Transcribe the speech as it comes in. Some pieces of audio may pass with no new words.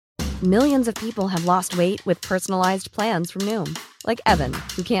Millions of people have lost weight with personalized plans from Noom. Like Evan,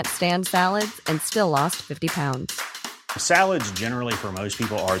 who can't stand salads and still lost 50 pounds. Salads generally for most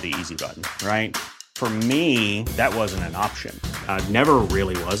people are the easy button, right? For me, that wasn't an option. I never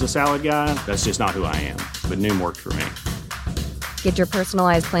really was a salad guy. That's just not who I am. But Noom worked for me. Get your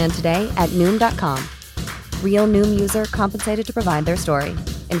personalized plan today at Noom.com. Real Noom user compensated to provide their story.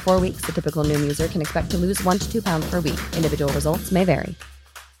 In 4 weeks, the typical Noom user can expect to lose 1 to 2 pounds per week. Individual results may vary.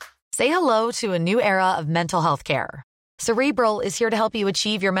 Say hello to a new era of mental health care. Cerebral is here to help you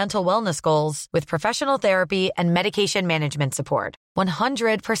achieve your mental wellness goals with professional therapy and medication management support.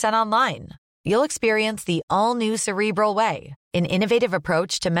 100% online. You'll experience the all-new Cerebral Way, an innovative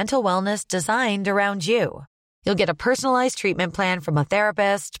approach to mental wellness designed around you. You'll get a personalized treatment plan from a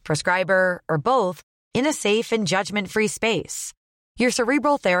therapist, prescriber, or both in a safe and judgment-free space. Your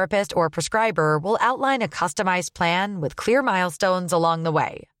Cerebral therapist or prescriber will outline a customized plan with clear milestones along the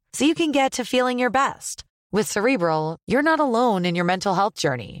way, so you can get to feeling your best. With Cerebral, you're not alone in your mental health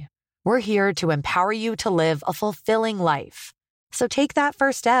journey. We're here to empower you to live a fulfilling life. So take that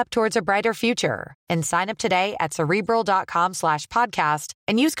first step towards a brighter future and sign up today at Cerebral.com/podcast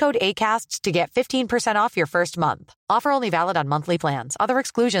and use code ACAST to get 15% off your first month. Offer only valid on monthly plans. Other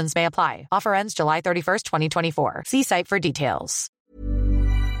exclusions may apply. Offer ends July 31st, 2024. See site for details.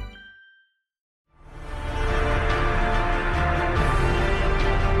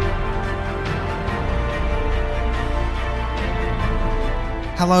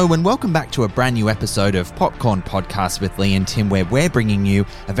 Hello and welcome back to a brand new episode of Popcorn Podcast with Lee and Tim, where we're bringing you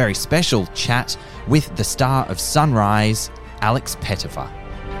a very special chat with the star of Sunrise, Alex Pettyfer.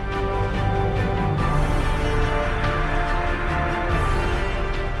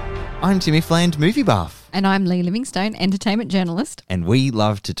 I'm Timmy Fland, movie buff. And I'm Lee Livingstone, entertainment journalist. And we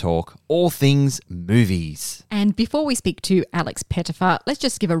love to talk all things movies. And before we speak to Alex Pettyfer, let's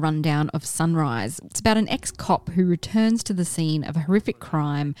just give a rundown of Sunrise. It's about an ex-cop who returns to the scene of a horrific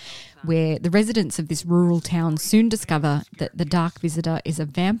crime where the residents of this rural town soon discover that the dark visitor is a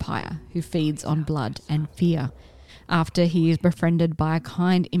vampire who feeds on blood and fear. After he is befriended by a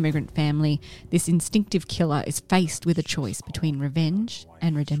kind immigrant family, this instinctive killer is faced with a choice between revenge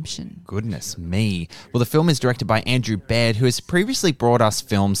and redemption. Goodness me. Well, the film is directed by Andrew Baird, who has previously brought us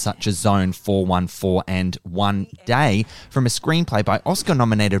films such as Zone 414 and One Day from a screenplay by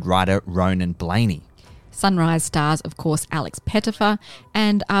Oscar-nominated writer Ronan Blaney. Sunrise stars, of course, Alex Pettyfer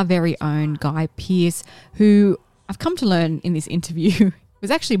and our very own Guy Pearce, who I've come to learn in this interview was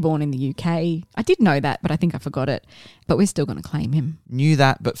actually born in the UK. I did know that, but I think I forgot it. But we're still going to claim him. Knew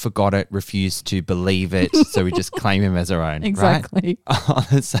that, but forgot it, refused to believe it, so we just claim him as our own. Exactly. Right? On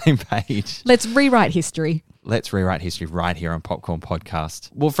the same page. Let's rewrite history. Let's rewrite history right here on Popcorn Podcast.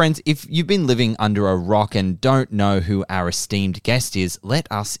 Well, friends, if you've been living under a rock and don't know who our esteemed guest is, let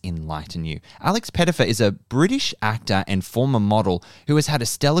us enlighten you. Alex Pettyfer is a British actor and former model who has had a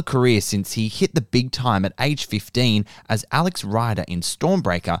stellar career since he hit the big time at age 15 as Alex Ryder in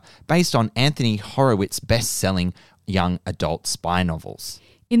Stormbreaker, based on Anthony Horowitz's best-selling young adult spy novels.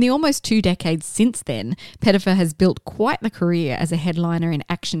 In the almost 2 decades since then, Pettyfer has built quite the career as a headliner in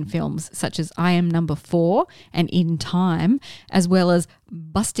action films such as I Am Number 4 and In Time, as well as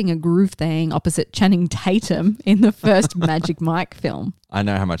busting a groove thing opposite Channing Tatum in the first Magic Mike film. I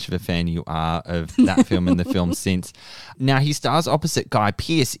know how much of a fan you are of that film and the film since. Now, he stars opposite Guy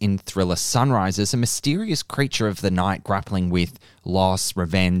Pearce in thriller Sunrise as a mysterious creature of the night grappling with loss,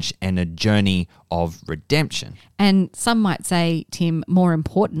 revenge, and a journey of redemption. And some might say, Tim, more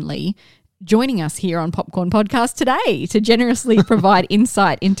importantly, joining us here on Popcorn Podcast today to generously provide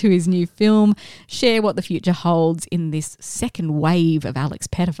insight into his new film, share what the future holds in this second wave of Alex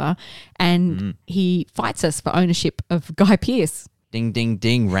Pettyfer, and he fights us for ownership of Guy Pearce. Ding, ding,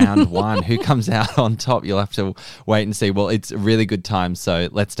 ding, round one. Who comes out on top? You'll have to wait and see. Well, it's a really good time, so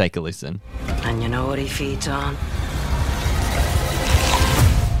let's take a listen. And you know what he feeds on?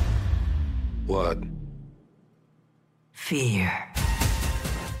 What? Fear.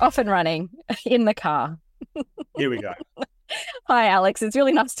 Off and running in the car. Here we go. Hi, Alex. It's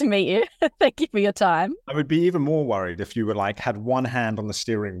really nice to meet you. Thank you for your time. I would be even more worried if you were had one hand on the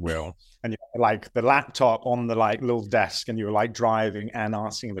steering wheel and you had, the laptop on the little desk and you were driving and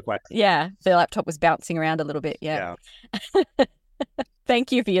asking the question. Yeah, the laptop was bouncing around a little bit. Yeah.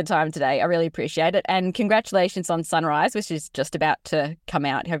 Thank you for your time today. I really appreciate it. And congratulations on Sunrise, which is just about to come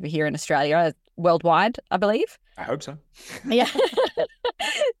out over here in Australia, worldwide, I believe. I hope so. Yeah.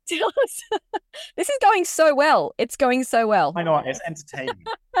 Tell us. This is going so well. It's going so well. I know, it's entertainment.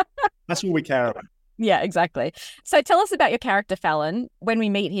 That's all we care about. Yeah, exactly. So tell us about your character, Fallon. When we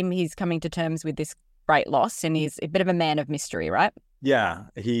meet him, he's coming to terms with this great loss and he's a bit of a man of mystery, right? Yeah,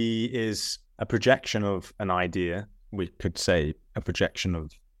 he is a projection of an idea. We could say a projection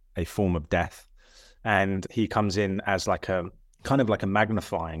of a form of death. And he comes in as like a kind of like a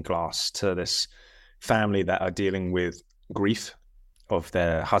magnifying glass to this family that are dealing with grief of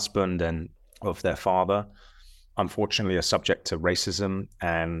their husband and of their father. Unfortunately, are subject to racism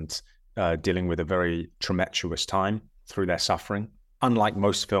and dealing with a very tumultuous time through their suffering. Unlike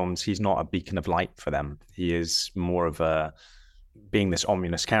most films, he's not a beacon of light for them. He is more of a, being this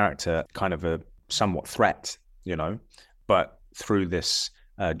ominous character, kind of a somewhat threat, you know. But through this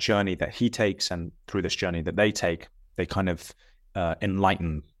journey that he takes and through this journey that they take, they kind of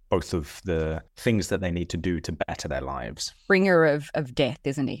enlighten both of the things that they need to do to better their lives. Bringer of death,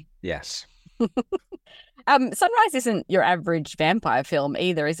 isn't he? Yes. Sunrise isn't your average vampire film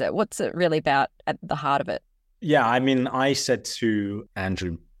either, is it? What's it really about at the heart of it? Yeah, I mean, I said to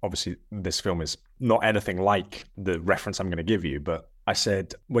Andrew, obviously this film is not anything like the reference I'm going to give you, but I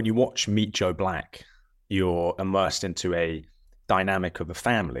said, when you watch Meet Joe Black, you're immersed into a dynamic of a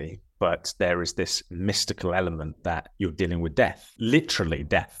family, but there is this mystical element that you're dealing with death, literally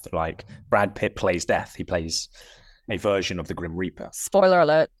death. Like Brad Pitt plays death. He plays a version of the Grim Reaper. Spoiler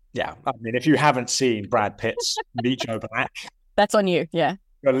alert. Yeah. I mean, if you haven't seen Brad Pitt's Meet Joe Black, that's on you. Yeah.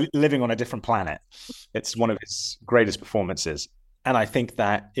 You're living on a different planet. It's one of his greatest performances. And I think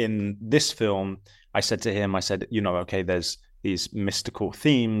that in this film, I said to him, I said, you know, okay, there's these mystical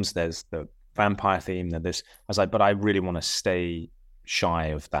themes, there's the vampire theme, there's this. I was like, but I really want to stay shy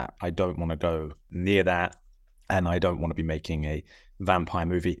of that. I don't want to go near that. And I don't want to be making a vampire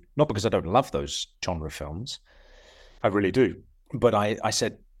movie. Not because I don't love those genre films. I really do. But I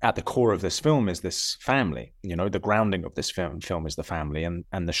said, at the core of this film is this family. You know, the grounding of this film is the family and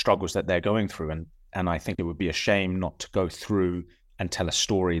the struggles that they're going through. And I think it would be a shame not to go through and tell a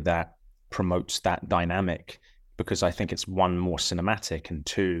story that promotes that dynamic, because I think it's, one, more cinematic, and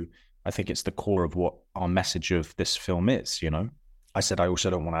two, I think it's the core of what our message of this film is, you know? I said I also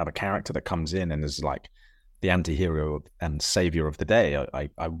don't want to have a character that comes in and is like the anti-hero and savior of the day.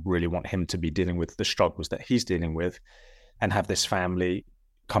 I really want him to be dealing with the struggles that he's dealing with and have this family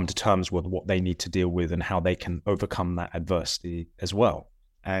come to terms with what they need to deal with and how they can overcome that adversity as well.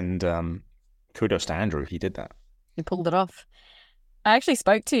 And kudos to Andrew, he did that. He pulled it off. I actually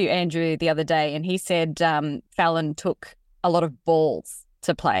spoke to Andrew the other day and he said Fallon took a lot of balls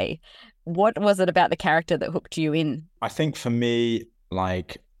to play. What was it about the character that hooked you in? I think for me,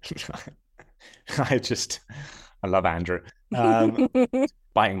 like, I love Andrew.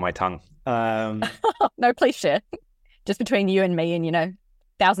 Biting my tongue. No, please share. Just between you and me and, you know,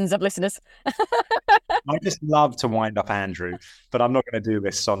 thousands of listeners. I just love to wind up Andrew, but I'm not going to do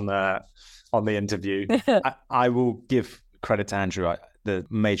this on the interview. I will give credit to Andrew. The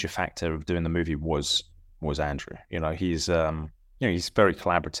major factor of doing the movie was Andrew. You know, he's very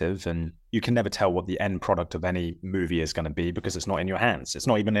collaborative, and you can never tell what the end product of any movie is going to be because it's not in your hands. It's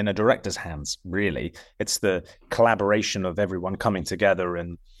not even in a director's hands, really. It's the collaboration of everyone coming together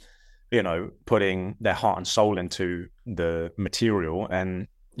and, you know, putting their heart and soul into the material and,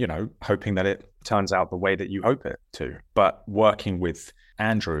 you know, hoping that it turns out the way that you hope it to. But working with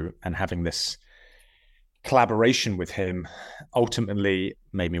Andrew and having this collaboration with him ultimately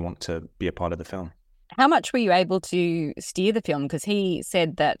made me want to be a part of the film. How much were you able to steer the film? Because he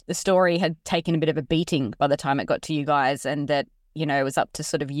said that the story had taken a bit of a beating by the time it got to you guys, and that, you know, it was up to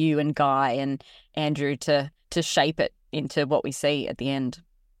sort of you and Guy and Andrew to shape it into what we see at the end.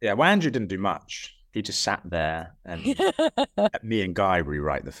 Yeah, well, Andrew didn't do much. He just sat there and let me and Guy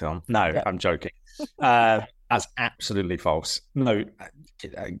rewrite the film. No, yeah. I'm joking. That's absolutely false. No,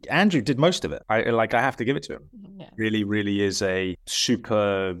 Andrew did most of it. I have to give it to him. Yeah. Really, really is a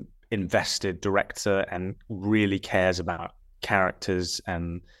super invested director and really cares about characters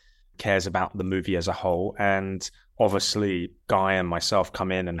and cares about the movie as a whole. And obviously, Guy and myself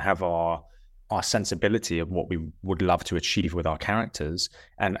come in and have our sensibility of what we would love to achieve with our characters.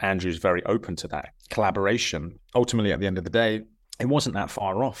 And Andrew's very open to that collaboration. Ultimately, at the end of the day, it wasn't that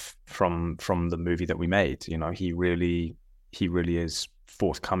far off from the movie that we made. You know, he really is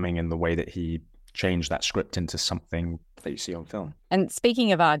forthcoming in the way that he changed that script into something that you see on film. And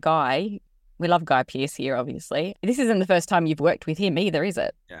speaking of our Guy, we love Guy Pearce here, obviously. This isn't the first time you've worked with him either, is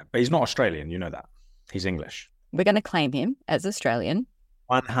it? Yeah, but he's not Australian, you know that. He's English. We're going to claim him as Australian.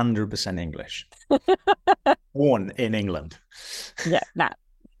 100% English. Born in England. Yeah, nah.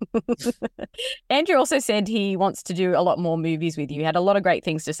 Andrew also said he wants to do a lot more movies with you. He had a lot of great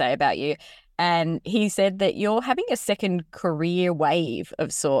things to say about you. And he said that you're having a second career wave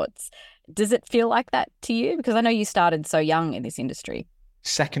of sorts. Does it feel like that to you? Because I know you started so young in this industry.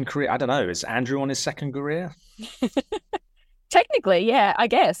 Second career? I don't know. Is Andrew on his second career? Technically, yeah, I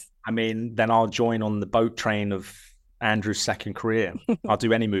guess. I mean, then I'll join on the boat train of Andrew's second career. I'll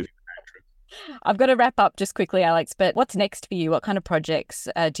do any movie with Andrew. I've got to wrap up just quickly, Alex, but what's next for you? What kind of projects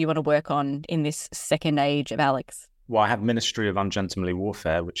do you want to work on in this second age of Alex? Well, I have Ministry of Ungentlemanly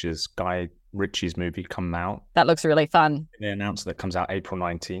Warfare, which is Guy Ritchie's movie, come out. That looks really fun. They announced that it comes out April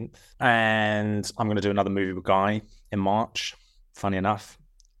 19th. And I'm going to do another movie with Guy in March, funny enough,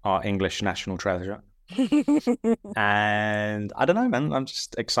 our English national treasure. And I don't know, man. I'm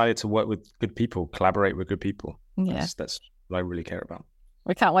just excited to work with good people, collaborate with good people. Yeah. That's what I really care about.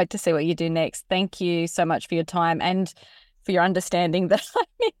 We can't wait to see what you do next. Thank you so much for your time and for your understanding that I'm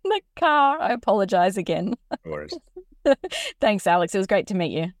in the car. I apologize again. No worries. Thanks, Alex. It was great to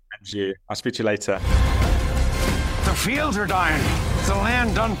meet you. And you. I'll speak to you later. The fields are dying. The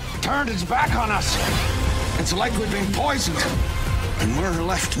land done turned its back on us. It's like we've been poisoned. And we're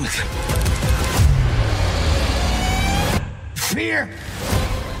left with fear.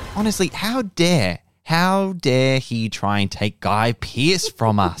 Honestly, how dare he try and take Guy Pearce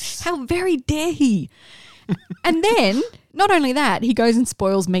from us? How very dare he? And then, not only that, he goes and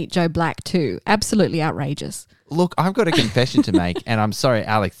spoils Meet Joe Black too. Absolutely outrageous. Look, I've got a confession to make, and I'm sorry,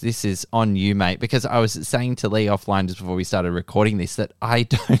 Alex, this is on you, mate, because I was saying to Lee offline just before we started recording this that I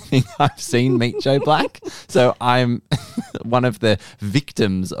don't think I've seen Meet Joe Black. So I'm one of the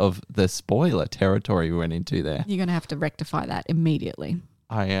victims of the spoiler territory we went into there. You're going to have to rectify that immediately.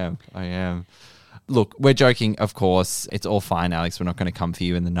 I am. Look, we're joking, of course. It's all fine, Alex. We're not going to come for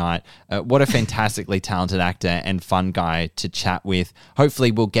you in the night. What a fantastically talented actor and fun guy to chat with. Hopefully,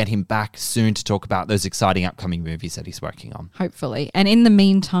 we'll get him back soon to talk about those exciting upcoming movies that he's working on. Hopefully. And in the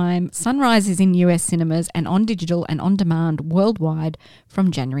meantime, Sunrise is in US cinemas and on digital and on demand worldwide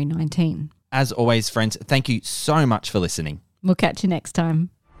from January 19. As always, friends, thank you so much for listening. We'll catch you next time.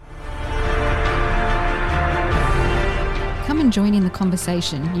 Come and join in the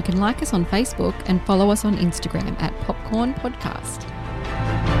conversation. You can like us on Facebook and follow us on Instagram at Popcorn Podcast.